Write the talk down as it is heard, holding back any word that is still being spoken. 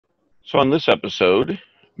So, on this episode,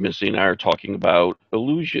 Missy and I are talking about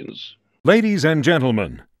illusions. Ladies and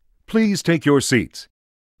gentlemen, please take your seats.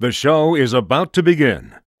 The show is about to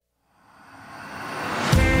begin.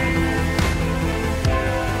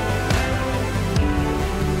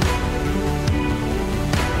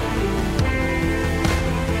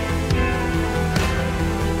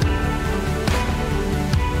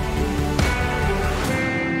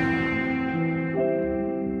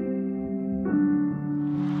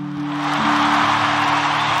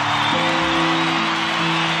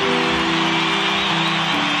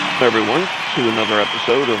 Everyone, to another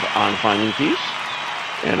episode of On Finding Peace.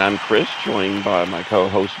 And I'm Chris, joined by my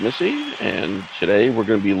co-host Missy, and today we're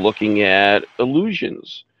going to be looking at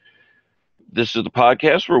illusions. This is the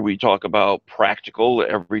podcast where we talk about practical,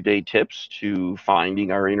 everyday tips to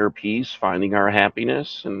finding our inner peace, finding our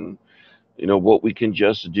happiness, and what we can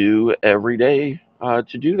just do every day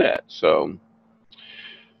to do that. So,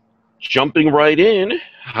 jumping right in,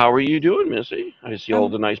 how are you doing, Missy? I see all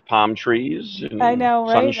Um, the nice palm trees I and know,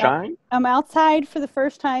 right? sunshine. I'm outside for the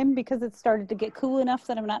first time because it started to get cool enough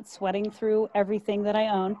that I'm not sweating through everything that I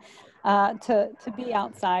own to be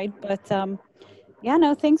outside. But yeah,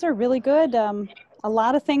 no, things are really good. A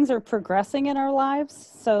lot of things are progressing in our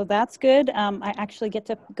lives, so that's good. I actually get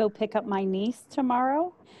to go pick up my niece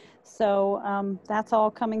tomorrow. So that's all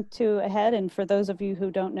coming to a head. And for those of you who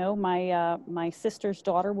don't know, my sister's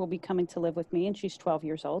daughter will be coming to live with me, and she's 12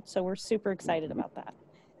 years old. So we're super excited about that.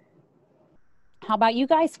 How about you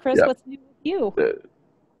guys, Chris? Yeah. What's new with you?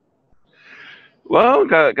 Well,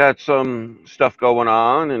 got some stuff going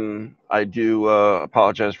on, and I do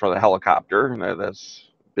apologize for the helicopter. That's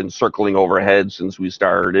been circling overhead since we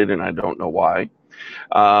started, and I don't know why.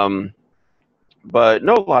 Um, but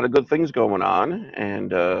no, a lot of good things going on,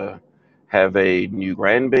 and have a new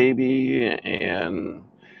grandbaby, and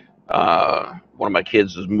one of my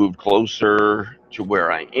kids has moved closer to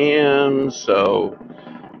where I am, so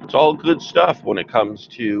it's all good stuff when it comes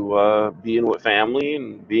to being with family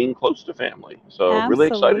and being close to family. So really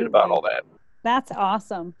excited about all Absolutely. that. That's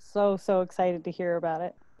awesome. So excited to hear about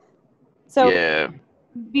it. So Yeah.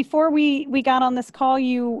 before we got on this call,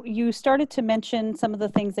 you started to mention some of the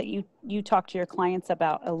things that you talk to your clients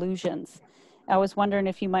about illusions. I was wondering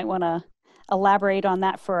if you might want to elaborate on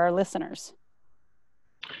that for our listeners.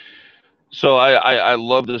 So I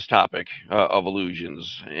love this topic of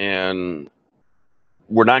illusions, and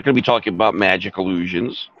we're not going to be talking about magic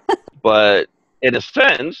illusions, but in a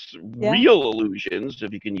sense, Yeah. real illusions,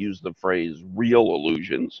 if you can use the phrase real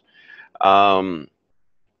illusions. Um,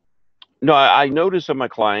 no, I notice in my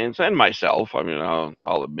clients and myself, I mean,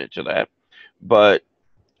 I'll admit to that, but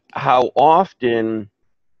how often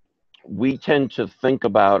we tend to think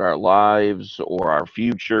about our lives or our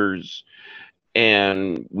futures,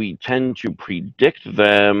 and we tend to predict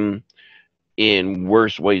them in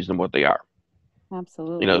worse ways than what they are.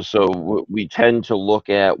 Absolutely. So we tend to look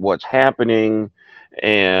at what's happening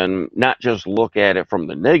and not just look at it from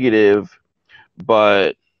the negative,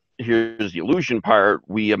 but here's the illusion part.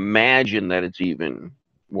 We imagine that it's even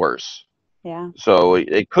worse. Yeah. So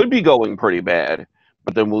it could be going pretty bad,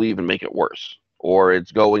 but then we'll even make it worse. Or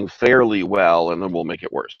it's going fairly well, and then we'll make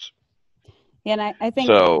it worse. And I think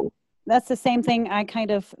So, that's the same thing I kind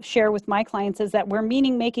of share with my clients is that we're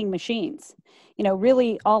meaning making machines.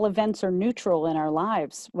 Really all events are neutral in our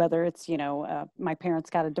lives, whether it's, my parents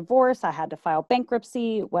got a divorce, I had to file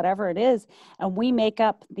bankruptcy, whatever it is. And we make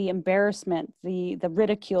up the embarrassment, the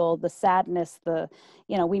ridicule, the sadness,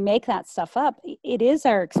 we make that stuff up. It is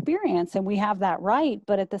our experience and we have that right.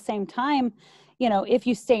 But at the same time, if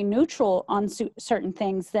you stay neutral on certain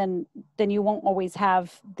things, then you won't always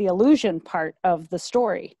have the illusion part of the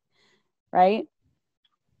story, right?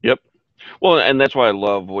 yep. Well, and that's why I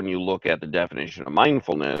love when you look at the definition of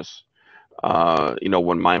mindfulness.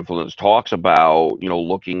 When mindfulness talks about,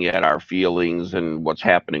 looking at our feelings and what's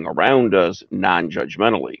happening around us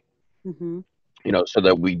non-judgmentally, Mm-hmm. so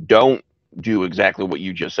that we don't do exactly what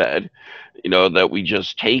you just said, that we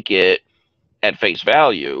just take it at face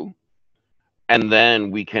value, and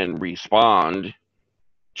then we can respond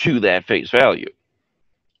to that face value.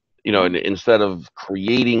 And instead of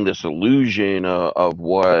creating this illusion of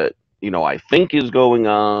what, I think is going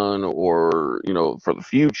on, or, for the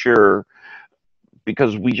future,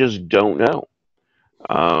 because we just don't know.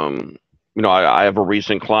 Um, I have a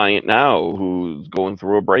recent client now who's going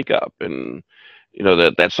through a breakup, and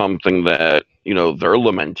that's something that they're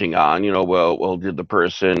lamenting on. Well, did the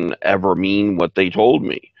person ever mean what they told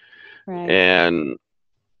me? Right. And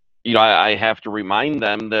I have to remind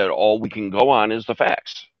them that all we can go on is the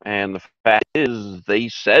facts, and the fact is they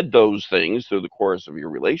said those things through the course of your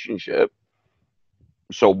relationship.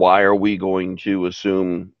 So why are we going to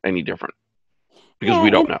assume any different? Because Yeah, we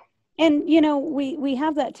don't know. and you know, we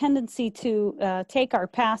have that tendency to take our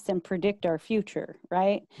past and predict our future,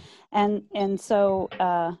 right? And so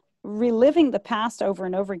reliving the past over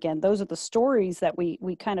and over again, those are the stories that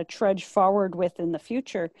we kind of trudge forward with in the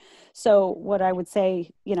future. So what I would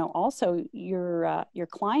say, you know, also your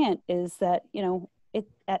client is that, you know, it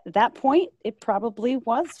at that point it probably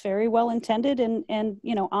was very well intended and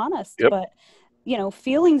you know honest, Yep, but you know,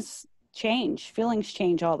 feelings change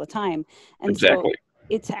all the time. And so exactly.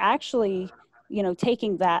 it's actually, you know,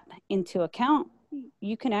 taking that into account,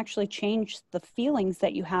 you can actually change the feelings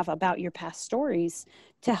that you have about your past stories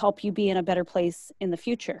to help you be in a better place in the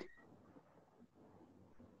future.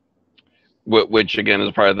 Which again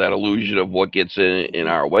is part of that illusion of what gets in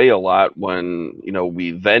our way a lot when, you know,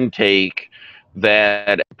 we then take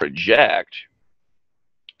that project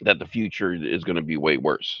that the future is going to be way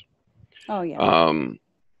worse. Oh yeah. Um,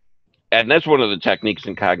 and that's one of the techniques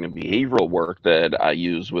in cognitive behavioral work that I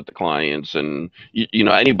use with the clients. And you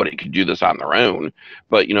know, anybody could do this on their own,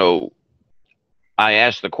 but you know, I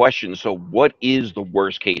ask the question: so, what is the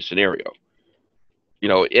worst case scenario? You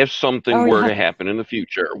know, if Oh something were yeah. to happen in the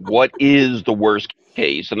future, what is the worst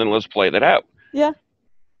case? And then let's play that out. Yeah.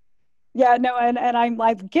 Yeah, no, and I'm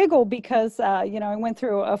like giggle because you know, I went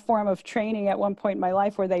through a form of training at one point in my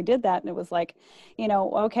life where they did that, and it was like, you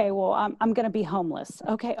know, okay, well, I'm going to be homeless.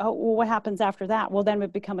 Okay, oh, well, what happens after that? Well, then we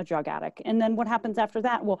become a drug addict, and then what happens after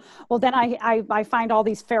that? Well, then I find all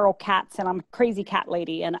these feral cats, and I'm a crazy cat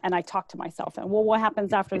lady, and I talk to myself, and well, what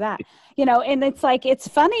happens after that? You know, and it's like it's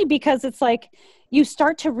funny because it's like you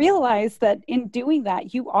start to realize that in doing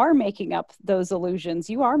that, you are making up those illusions.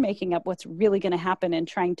 You are making up what's really going to happen and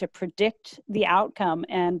trying to predict the outcome.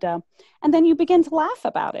 And then you begin to laugh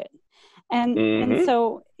about it. And Hmm.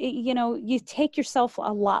 so, you know, you take yourself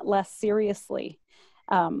a lot less seriously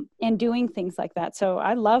in doing things like that. So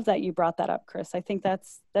I love that you brought that up, Chris. I think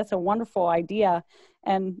that's a wonderful idea.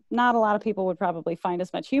 And not a lot of people would probably find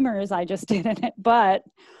as much humor as I just did in it, but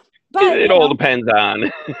It you all know, depends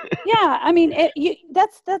on. yeah, I mean,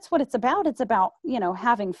 that's what it's about. It's about, you know,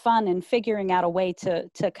 having fun and figuring out a way to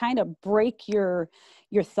kind of break your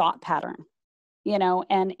thought pattern, you know,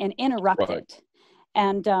 and interrupt Right. it.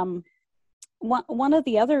 And one of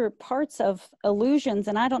the other parts of illusions,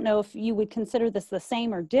 and I don't know if you would consider this the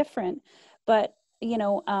same or different, but you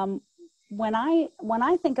know, when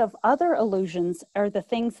I think of other illusions, are the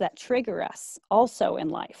things that trigger us also in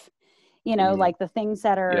life, you know, Mm, like the things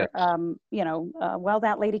that are yes. you know, well,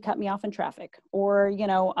 that lady cut me off in traffic, or you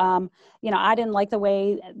know, I didn't like the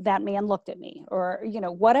way that man looked at me, or you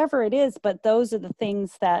know, whatever it is. But those are the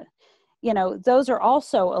things that, you know, those are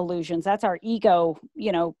also illusions. That's our ego,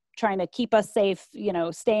 you know, trying to keep us safe, you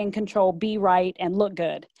know, stay in control, be right, and look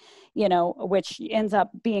good, you know, which ends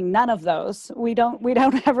up being none of those. We don't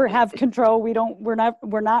ever have control. We're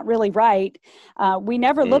not really right. We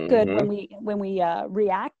never look good Hmm. when we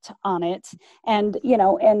react on it. And you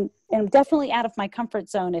know, and definitely out of my comfort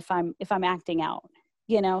zone if I'm acting out,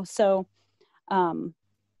 you know. So um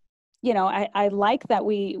you know, I like that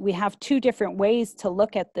we have two different ways to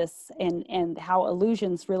look at this, and how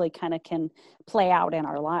illusions really kind of can play out in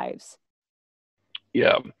our lives.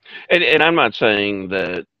 Yeah. And I'm not saying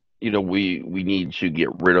that, you know, we need to get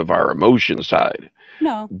rid of our emotion side,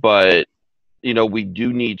 No. but you know, we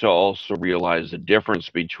do need to also realize the difference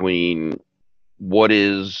between what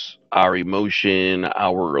is our emotion,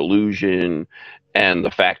 our illusion, and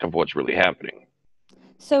the fact of what's really happening.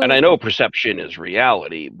 And So I know perception is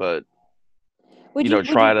reality, but would you you know, would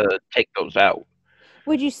try you to take those out.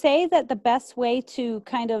 would you say that the best way to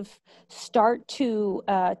kind of start to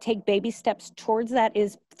take baby steps towards that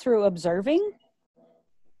is through observing?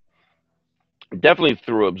 Definitely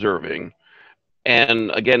through observing.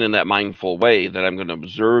 And again, in that mindful way that I'm going to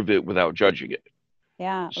observe it without judging it.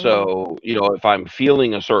 Yeah. Oh, So, you know, if I'm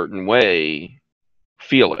feeling a certain way,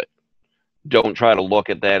 feel it. Don't try to look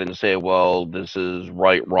at that and say, well, this is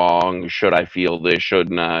right, wrong. Should I feel this?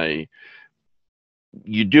 Shouldn't I?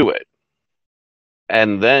 You do it.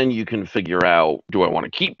 And then you can figure out, do I want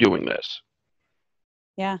to keep doing this?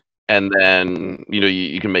 yeah. And then, you know,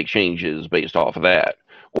 you can make changes based off of that.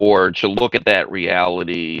 Or to look at that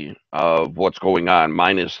reality of what's going on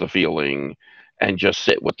minus the feeling and just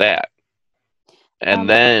sit with that. And Um,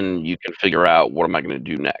 then you can figure out, what am I going to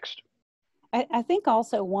do next? I think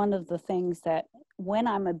also one of the things that when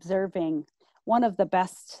I'm observing, one of the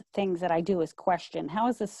best things that I do is question, how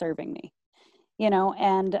is this serving me?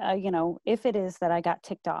 And if it is that I got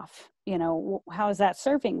ticked off, how is that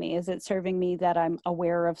serving me? Is it serving me that I'm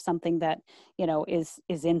aware of something that,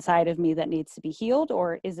 is inside of me that needs to be healed?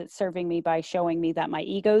 Or is it serving me by showing me that my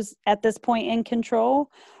ego's at this point in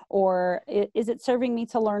control? Or is it serving me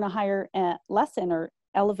to learn a higher lesson or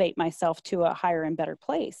elevate myself to a higher and better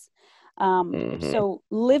place? So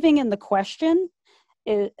living in the question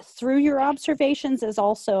through your observations is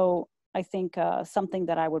also, I think, something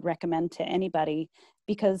that I would recommend to anybody,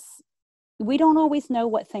 because we don't always know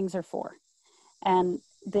what things are for. And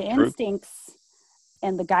the True. instincts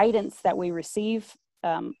and the guidance that we receive,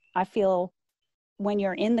 I feel when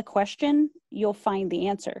you're in the question, you'll find the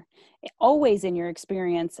answer. Always in your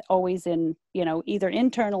experience, always in, either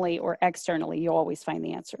internally or externally, you'll always find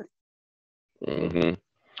the answer. hmm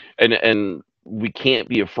And we can't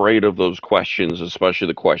be afraid of those questions, especially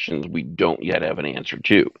the questions we don't yet have an answer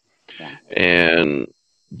to. Yeah. And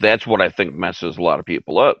that's what I think messes a lot of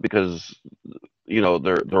people up, because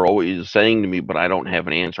they're always saying to me, but I don't have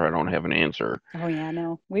an answer. I don't have an answer. Oh yeah,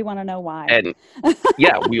 no. We want to know why. And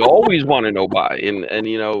yeah, we always want to know why. And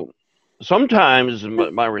sometimes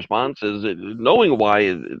my response is knowing why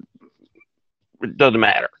it doesn't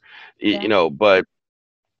matter. Yeah. But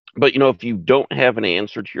if you don't have an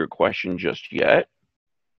answer to your question just yet,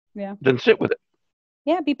 Yeah. then sit with it.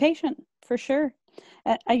 Yeah, be patient, for sure.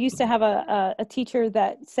 I used to have a teacher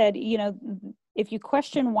that said, if you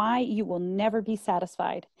question why, you will never be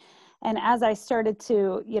satisfied. And as I started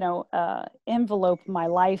to, envelope my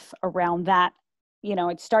life around that,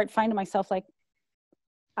 I'd start finding myself like,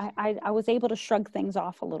 I was able to shrug things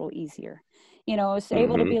off a little easier. I was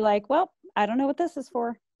able to hmm be like, well, I don't know what this is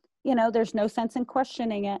for. There's no sense in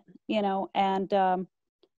questioning it, and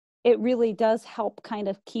it really does help kind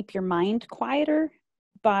of keep your mind quieter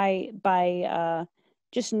by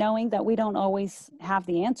just knowing that we don't always have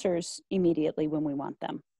the answers immediately when we want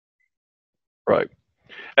them. Right.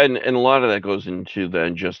 And a lot of that goes into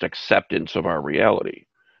then just acceptance of our reality.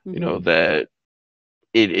 Mm-hmm. That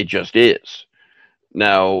it just is.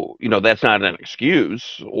 Now, that's not an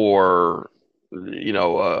excuse or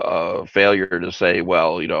a failure to say,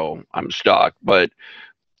 well, I'm stuck. But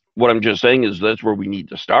what I'm just saying is that's where we need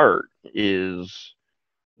to start. Is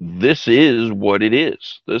this is what it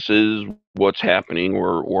is. This is what's happening,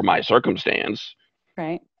 or my circumstance.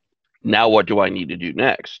 Right. Now what do I need to do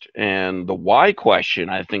next? And the why question,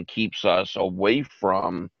 I think, keeps us away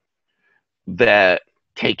from that,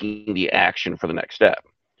 taking the action for the next step.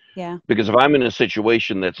 Yeah. Because if I'm in a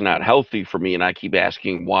situation that's not healthy for me and I keep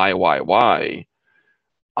asking why,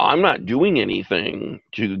 I'm not doing anything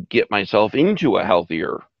to get myself into a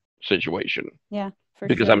healthier situation, Yeah, for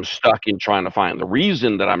because sure. I'm stuck in trying to find the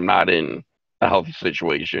reason that I'm not in a healthy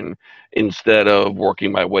situation instead of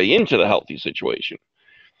working my way into the healthy situation.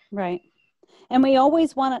 Right. And we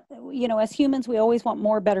always want to, as humans, we always want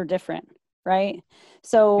more, better, different. Right.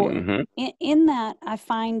 So hmm in that, I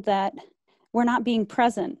find that we're not being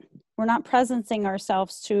present. We're not presencing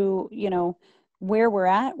ourselves to, where we're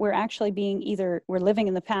at. We're actually being either we're living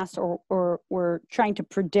in the past, or we're trying to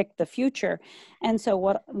predict the future. And so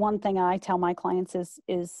one thing I tell my clients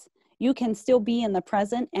is you can still be in the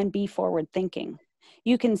present and be forward thinking.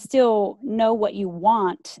 You can still know what you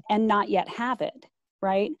want and not yet have it.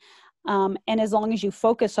 Right. And as long as you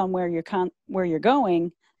focus on where you're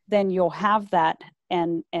going, then you'll have that,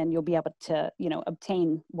 and you'll be able to,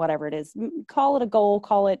 obtain whatever it is. Call it a goal,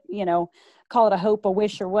 call it a hope, a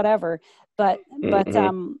wish, or whatever. But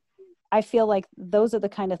hmm I feel like those are the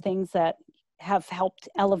kind of things that have helped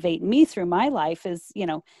elevate me through my life. Is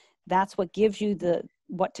that's what gives you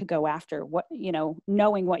what to go after, what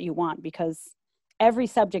knowing what you want, because every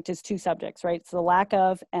subject is two subjects, right? It's the lack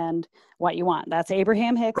of and what you want. That's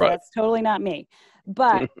Abraham Hicks. Right. That's totally not me.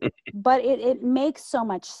 But it makes so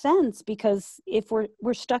much sense, because if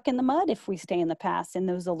we're stuck in the mud, if we stay in the past, in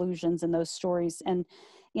those illusions and those stories, and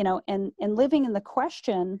and living in the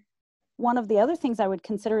question, one of the other things I would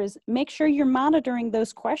consider is make sure you're monitoring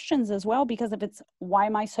those questions as well, because if it's why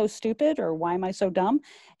am I so stupid, or why am I so dumb,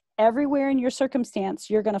 everywhere in your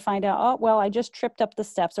circumstance, you're going to find out, oh, well, I just tripped up the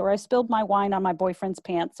steps, or I spilled my wine on my boyfriend's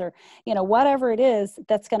pants, or, whatever it is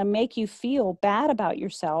that's going to make you feel bad about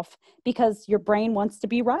yourself, because your brain wants to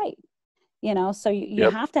be right. So you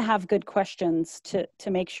Yep. have to have good questions to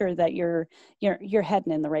make sure that you're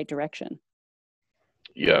heading in the right direction.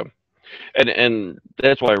 Yeah. And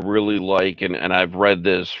that's why I really like, and I've read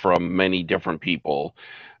this from many different people.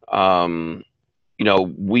 Um,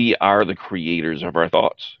 we are the creators of our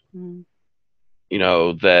thoughts. Mm.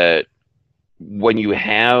 That when you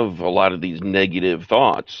have a lot of these negative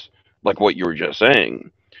thoughts, like what you were just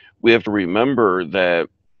saying, we have to remember that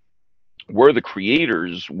we're the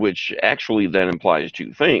creators, which actually then implies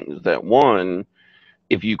two things. That one,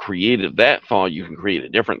 if you created that thought, you can create a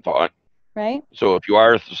different thought. Right. So if you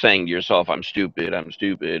are saying to yourself, I'm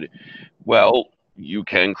stupid, well, you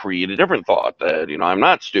can create a different thought that, I'm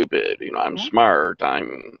not stupid, I'm Yeah. smart,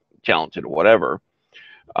 I'm talented, whatever.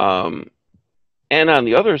 Um, and on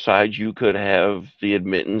the other side, you could have the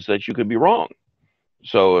admittance that you could be wrong.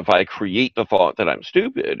 So if I create the thought that I'm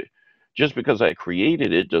stupid, just because I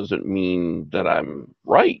created it doesn't mean that I'm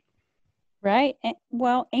right. Right.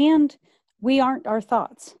 Well, and we aren't our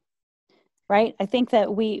thoughts. Right. I think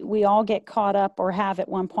that we all get caught up, or have at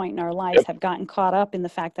one point in our lives Yep. have gotten caught up in the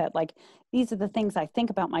fact that, like, these are the things I think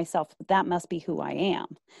about myself, but that must be who I am.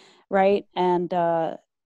 Right. And that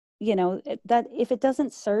if it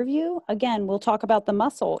doesn't serve you, again, we'll talk about the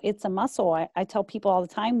muscle. It's a muscle. I tell people all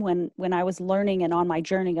the time, when I was learning and on my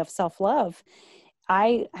journey of self-love,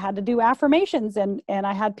 I had to do affirmations, and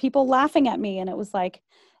I had people laughing at me, and it was like,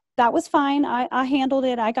 that was fine. I handled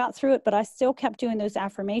it. I got through it, but I still kept doing those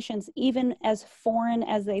affirmations, even as foreign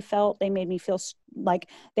as they felt. They made me feel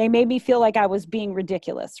like I was being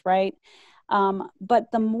ridiculous. Right.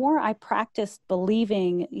 But the more I practiced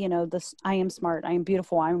believing, this, I am smart, I am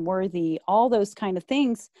beautiful, I'm worthy, all those kind of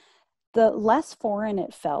things, the less foreign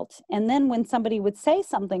it felt. And then when somebody would say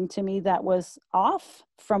something to me that was off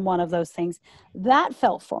from one of those things, that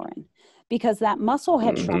felt foreign, because that muscle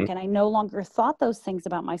had Hmm. shrunk and I no longer thought those things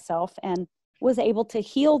about myself, and was able to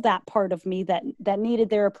heal that part of me that needed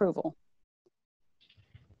their approval.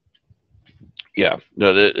 Yeah,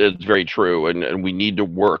 no, it's very true, and we need to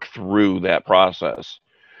work through that process.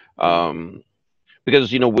 Yeah. Um,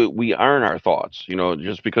 because we aren't our thoughts.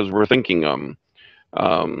 Just because we're thinking them.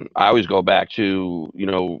 I always go back to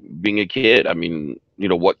being a kid. I mean,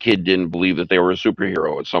 what kid didn't believe that they were a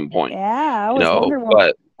superhero at some point? Yeah, I was Wonder Woman.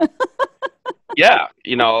 But yeah,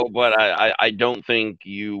 but I don't think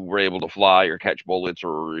you were able to fly or catch bullets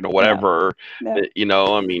or No, whatever.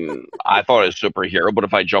 no. I mean, I thought I was a superhero, but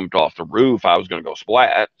if I jumped off the roof, I was going to go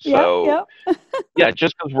splat. Yep, So yep. yeah,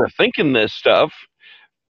 just because we're thinking this stuff.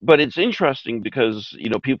 But it's interesting because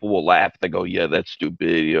people will laugh. They go, "Yeah, that's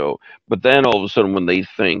stupid," But then all of a sudden, when they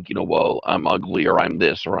think, well, I'm ugly or I'm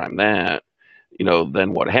this or I'm that,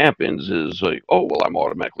 then what happens is like, oh, well, I'm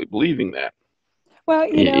automatically believing that. Well,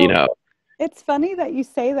 You know, it's funny that you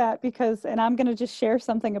say that, because, and I'm going to just share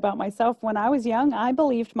something about myself. When I was young, I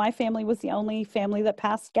believed my family was the only family that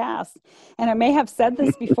passed gas. And I may have said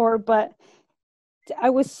this before, but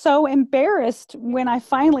I was so embarrassed when I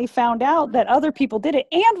finally found out that other people did it,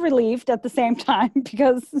 and relieved at the same time,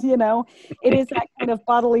 because, it is that kind of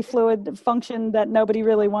bodily fluid function that nobody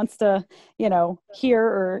really wants to, hear,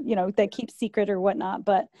 or, that keeps secret or whatnot.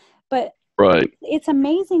 But right? it's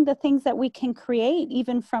amazing the things that we can create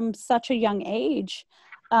even from such a young age.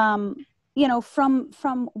 From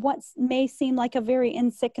what may seem like a very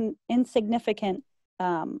insignificant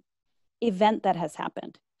event that has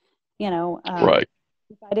happened. Right.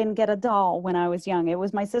 If I didn't get a doll when I was young, it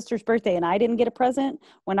was my sister's birthday and I didn't get a present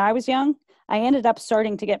when I was young, I ended up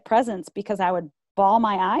starting to get presents because I would bawl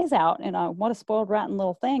my eyes out, and what a spoiled rotten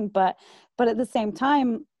little thing. But at the same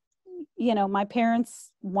time, my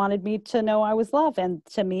parents wanted me to know I was loved, and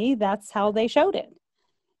to me, that's how they showed it.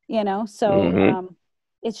 So Hmm.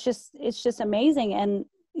 it's just amazing. And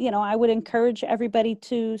I would encourage everybody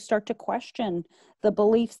to start to question the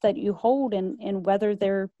beliefs that you hold, and whether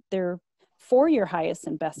they're for your highest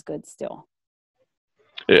and best good still.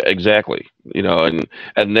 Exactly. And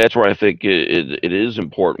that's where I think it is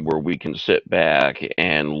important where we can sit back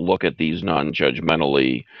and look at these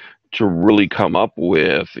non-judgmentally to really come up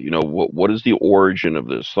with, what is the origin of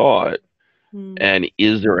this thought, Mm, and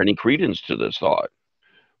is there any credence to this thought?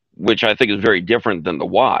 Which I think is very different than the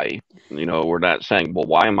why. We're not saying, well,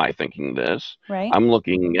 why am I thinking this? right. I'm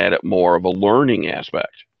looking at it more of a learning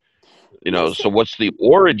aspect. So, So what's the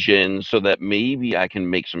origin so that maybe I can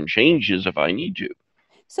make some changes if I need to?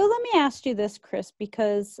 so let me ask you this, Chris,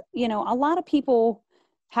 because a lot of people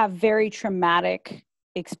have very traumatic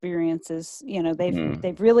experiences. They've Hmm.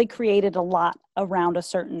 they've really created a lot around a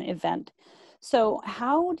certain event. So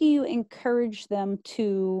how do you encourage them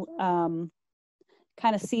to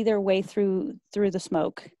kind of see their way through the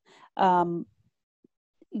smoke, um,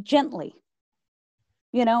 gently?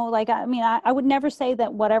 Like, I mean, I would never say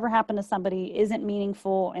that whatever happened to somebody isn't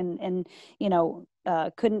meaningful, and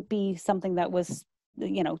couldn't be something that was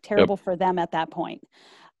Yep. terrible for them at that point.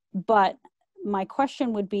 But my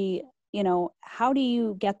question would be, how do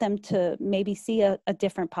you get them to maybe see a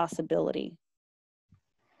different possibility?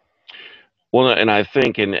 Well, and I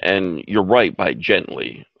think, and you're right, by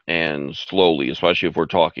gently and slowly, especially if we're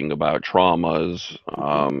talking about traumas,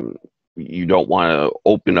 Hmm. you don't want to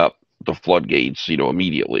open up the floodgates,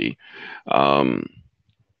 immediately. Um,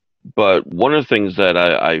 but one of the things that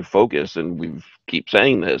I focus, and we keep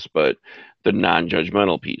saying this, but the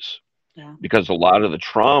non-judgmental piece, Yeah. because a lot of the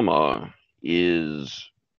trauma is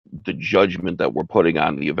the judgment that we're putting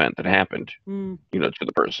on the event that happened, Mm, to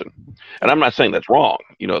the person. And yeah. I'm not saying that's wrong,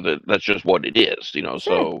 that's just what it is, Sure.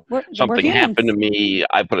 so We're something happened humans. to me,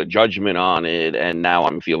 I put a judgment on it, and now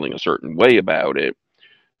I'm feeling a certain way about it.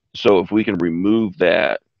 So if we can remove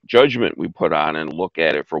that judgment we put on and look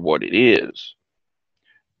at it for what it is,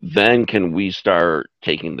 then can we start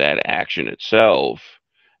taking that action itself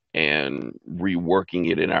and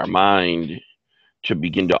reworking it in our mind to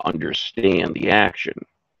begin to understand the action,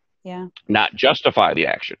 Yeah. not justify the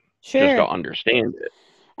action, just to Sure. understand it.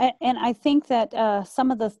 And I think that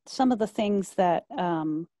some of the things that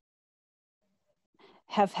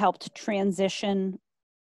have helped transition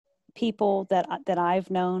people that I've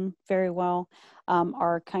known very well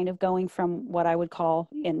are kind of going from what I would call,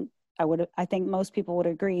 and I think most people would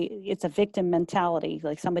agree, it's a victim mentality,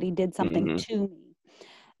 like somebody did something Hmm. to me,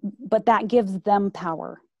 but that gives them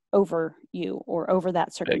power over you or over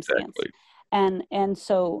that circumstance. Exactly. And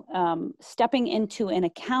so stepping into an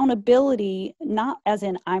accountability, not as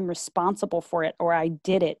in I'm responsible for it or I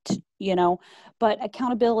did it, but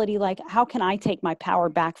accountability, like how can I take my power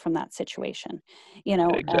back from that situation, you know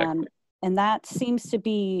Exactly. and that seems to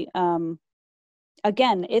be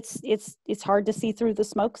again, it's hard to see through the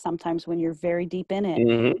smoke sometimes when you're very deep in it.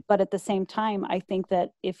 Hmm. But at the same time, I think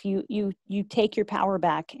that if you take your power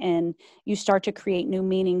back and you start to create new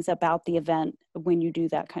meanings about the event when you do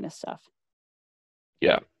that kind of stuff.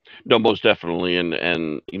 Yeah. No, most definitely. And,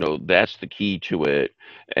 that's the key to it.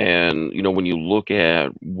 And, when you look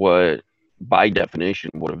at what, by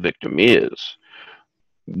definition, what a victim is,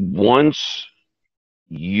 once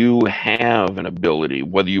you have an ability,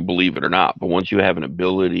 whether you believe it or not, but once you have an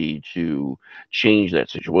ability to change that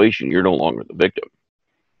situation, you're no longer the victim.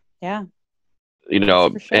 Yeah,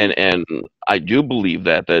 that's for sure. And I do believe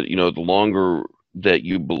that, the longer that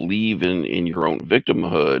you believe in your own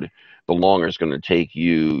victimhood, the longer it's going to take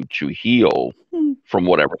you to heal Hmm. from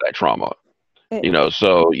whatever that trauma. It,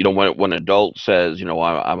 So when an adult says,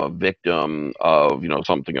 I'm a victim of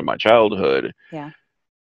something in my childhood, yeah,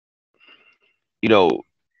 you know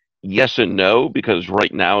yes and no, because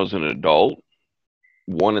right now as an adult,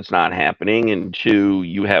 one, it's not happening, and two,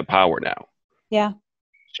 you have power now. yeah,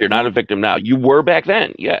 So you're not yeah, a victim now. You were back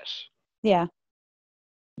then, yes. yeah.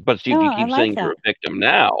 But see, if No, you I keep like saying you're that. a victim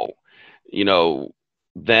now, you know,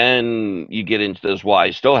 then you get into this, well,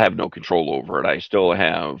 I still have no control over it. I still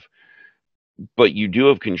have, but you do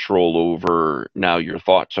have control over now your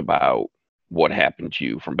thoughts about what happened to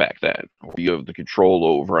you from back then. Or you have the control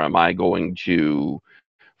over, am I going to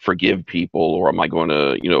forgive people, or am I going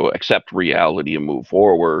to, accept reality and move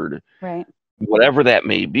forward? Right. Whatever that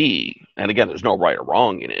may be. And again, there's no right or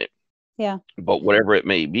wrong in it, Yeah, but whatever it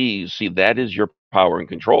may be, see, that is your power and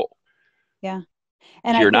control. yeah.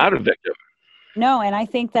 And So I you're think not a victim. no, and I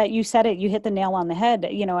think that you said it, you hit the nail on the head.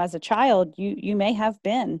 As a child, you may have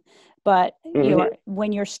been, but Hmm.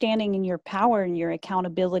 when you're standing in your power and your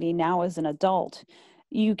accountability now as an adult,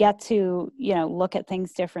 you get to, look at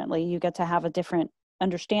things differently. You get to have a different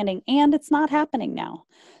understanding, and it's not happening now.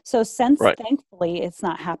 So since Right. thankfully it's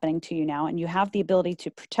not happening to you now and you have the ability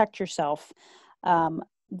to protect yourself,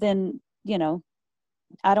 then,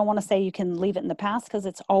 I don't want to say you can leave it in the past because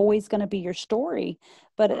it's always going to be your story,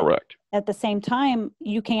 but Correct. at the same time,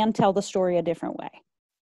 you can tell the story a different way.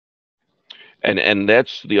 And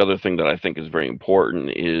that's the other thing that I think is very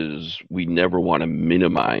important is we never want to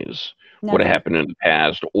minimize what Never. happened in the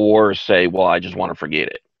past or say, well, I just want to forget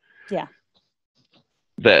it. Yeah.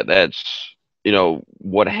 That's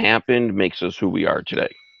what happened makes us who we are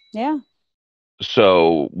today. Yeah.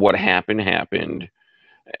 So what happened,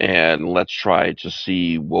 and let's try to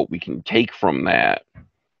see what we can take from that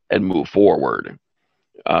and move forward.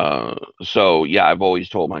 So yeah, I've always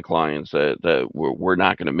told my clients that we're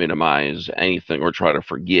not going to minimize anything or try to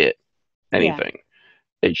forget Yeah. anything.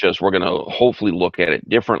 It's just we're going to hopefully look at it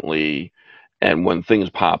differently. And when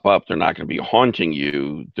things pop up, they're not going to be haunting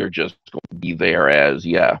you. They're just going to be there as,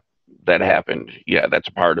 yeah, that happened. Yeah, that's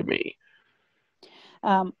a part of me.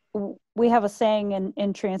 We have a saying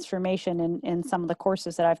in transformation in some of the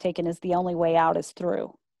courses that I've taken is the only way out is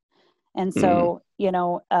through. And Mm, so,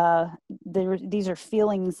 these are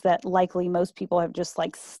feelings that likely most people have just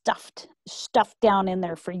like stuffed down in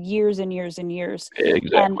there for years and years and years. And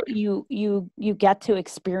exactly. you get to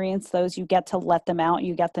experience those, you get to let them out,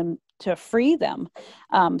 you get them to free them,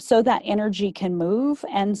 so that energy can move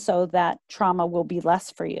and so that trauma will be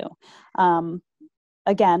less for you. Um,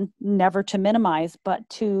 again, never to minimize, but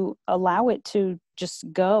to allow it to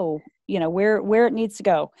just go, where it needs to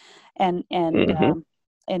go, and Hmm.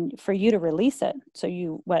 and for you to release it. So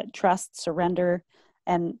you trust, surrender,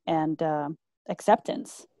 and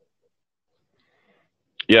acceptance.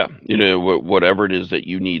 Yeah, whatever it is that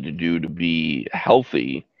you need to do to be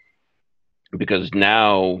healthy, because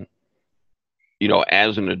now,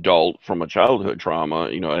 as an adult from a childhood trauma,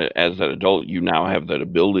 as an adult, you now have that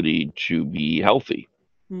ability to be healthy.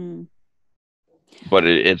 Mm. But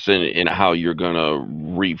it's in how you're going to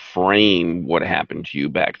reframe what happened to you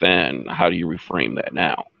back then. How do you reframe that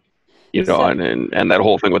now? So And that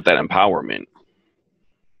whole thing with that empowerment.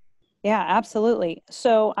 yeah, absolutely.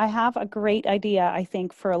 So I have a great idea, I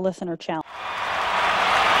think, for a listener challenge.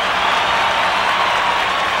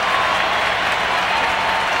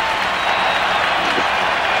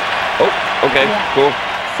 Oh, okay, Yeah. cool.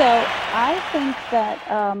 So I think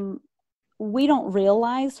that we don't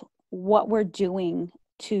realize what we're doing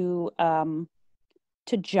to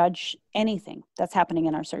judge anything that's happening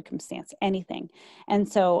in our circumstance, anything. And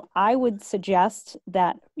so I would suggest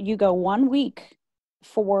that you go 1 week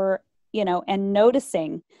for, and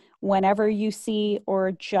noticing whenever you see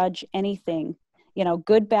or judge anything,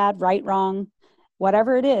 good, bad, right, wrong,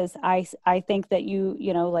 whatever it is. I think that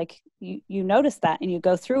like you notice that and you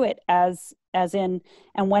go through it as in,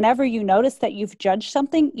 and whenever you notice that you've judged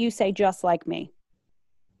something, you say, just like me.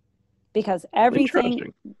 Because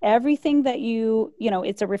Interesting. everything that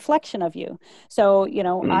it's a reflection of you. So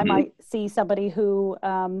I Hmm. might see somebody who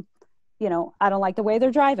I don't like the way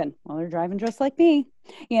they're driving. Well, they're driving just like me,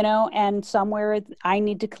 and somewhere I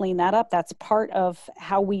need to clean that up. That's part of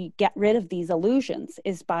how we get rid of these illusions,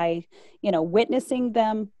 is by witnessing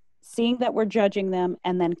them, seeing that we're judging them,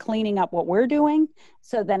 and then cleaning up what we're doing,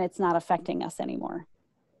 so then it's not affecting us anymore.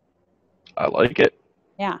 I like it.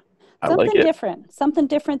 Yeah. I like it. Something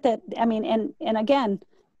different that, I mean, and again,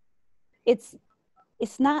 it's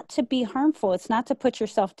not to be harmful. It's not to put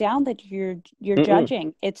yourself down that you're Mm-mm.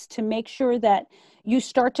 judging. It's to make sure that you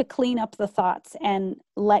start to clean up the thoughts and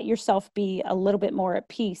let yourself be a little bit more at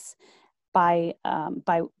peace by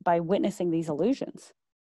witnessing these illusions.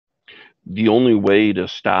 The only way to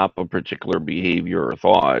stop a particular behavior or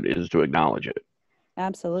thought is to acknowledge it. So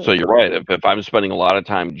Absolutely. you're right. If I'm spending a lot of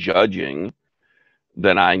time judging,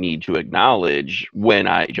 then I need to acknowledge when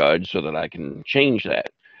I judge so that I can change that.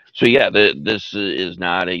 So yeah, this is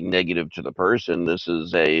not a negative to the person. This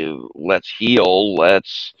is a let's heal,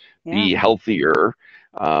 let's Yeah. be healthier.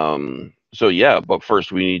 So yeah, but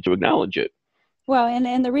first we need to acknowledge it. Well,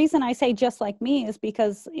 and the reason I say just like me is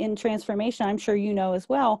because in transformation, I'm sure you know as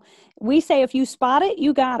well, we say if you spot it,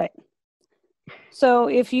 you got it. So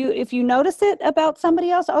if you notice it about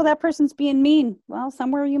somebody else, oh, that person's being mean. Well,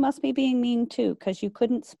 somewhere you must be being mean too, because you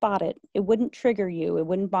couldn't spot it. It wouldn't trigger you. It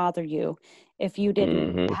wouldn't bother you if you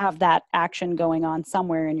didn't Hmm. have that action going on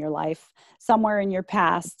somewhere in your life, somewhere in your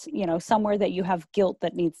past, somewhere that you have guilt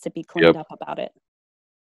that needs to be cleaned Yep, up about it.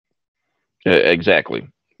 exactly.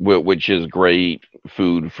 Which is great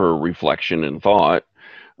food for reflection and thought.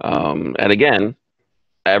 And again,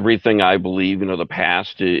 everything I believe, the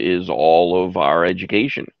past is all of our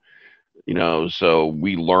education. So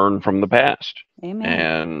we learn from the past. Amen.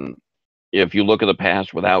 And if you look at the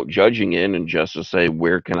past without judging it and just to say,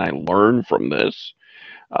 where can I learn from this?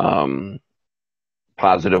 Um,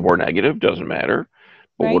 Positive or negative, doesn't matter.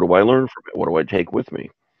 But what Right? do I learn from it? What do I take with me?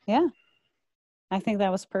 Yeah. I think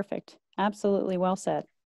that was perfect. Absolutely well said.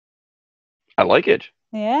 I like it.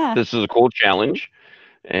 Yeah. This is a cool challenge.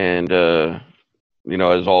 And,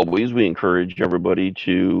 as always, we encourage everybody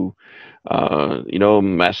to,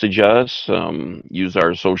 message us, use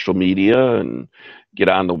our social media and get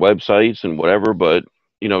on the websites and whatever. But,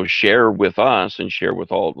 share with us and share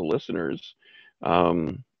with all the listeners,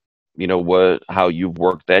 um, how you've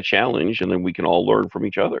worked that challenge, and then we can all learn from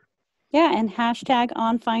each other. Yeah, and hashtag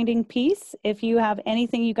on finding peace. If you have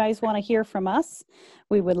anything you guys want to hear from us,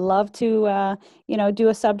 we would love to, do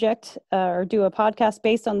a subject or do a podcast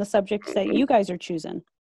based on the subjects that Mhm. you guys are choosing.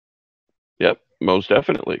 Yep, most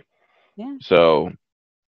definitely. Yeah. So,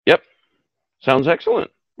 yep, sounds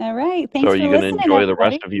excellent. All right. So, Thanks are for you going to listening, enjoy the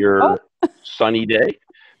rest everybody. of Oh, your sunny day?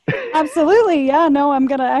 absolutely. Yeah. No, I'm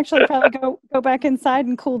gonna actually probably go back inside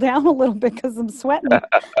and cool down a little bit because I'm sweating.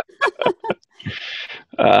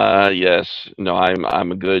 Yes. No,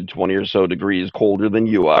 I'm a good 20 or so degrees colder than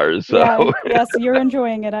you are. So, Yeah. Yes, you're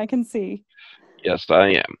enjoying it. I can see. yes, I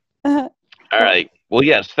am. All Well, right. Well,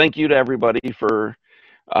 yes. Thank you to everybody for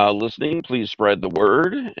listening. Please spread the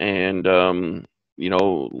word and,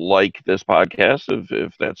 like this podcast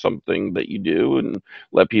if that's something that you do, and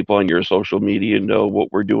let people on your social media know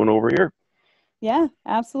what we're doing over here. Yeah,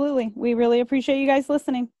 absolutely. We really appreciate you guys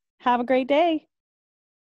listening. Have a great day.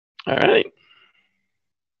 All right.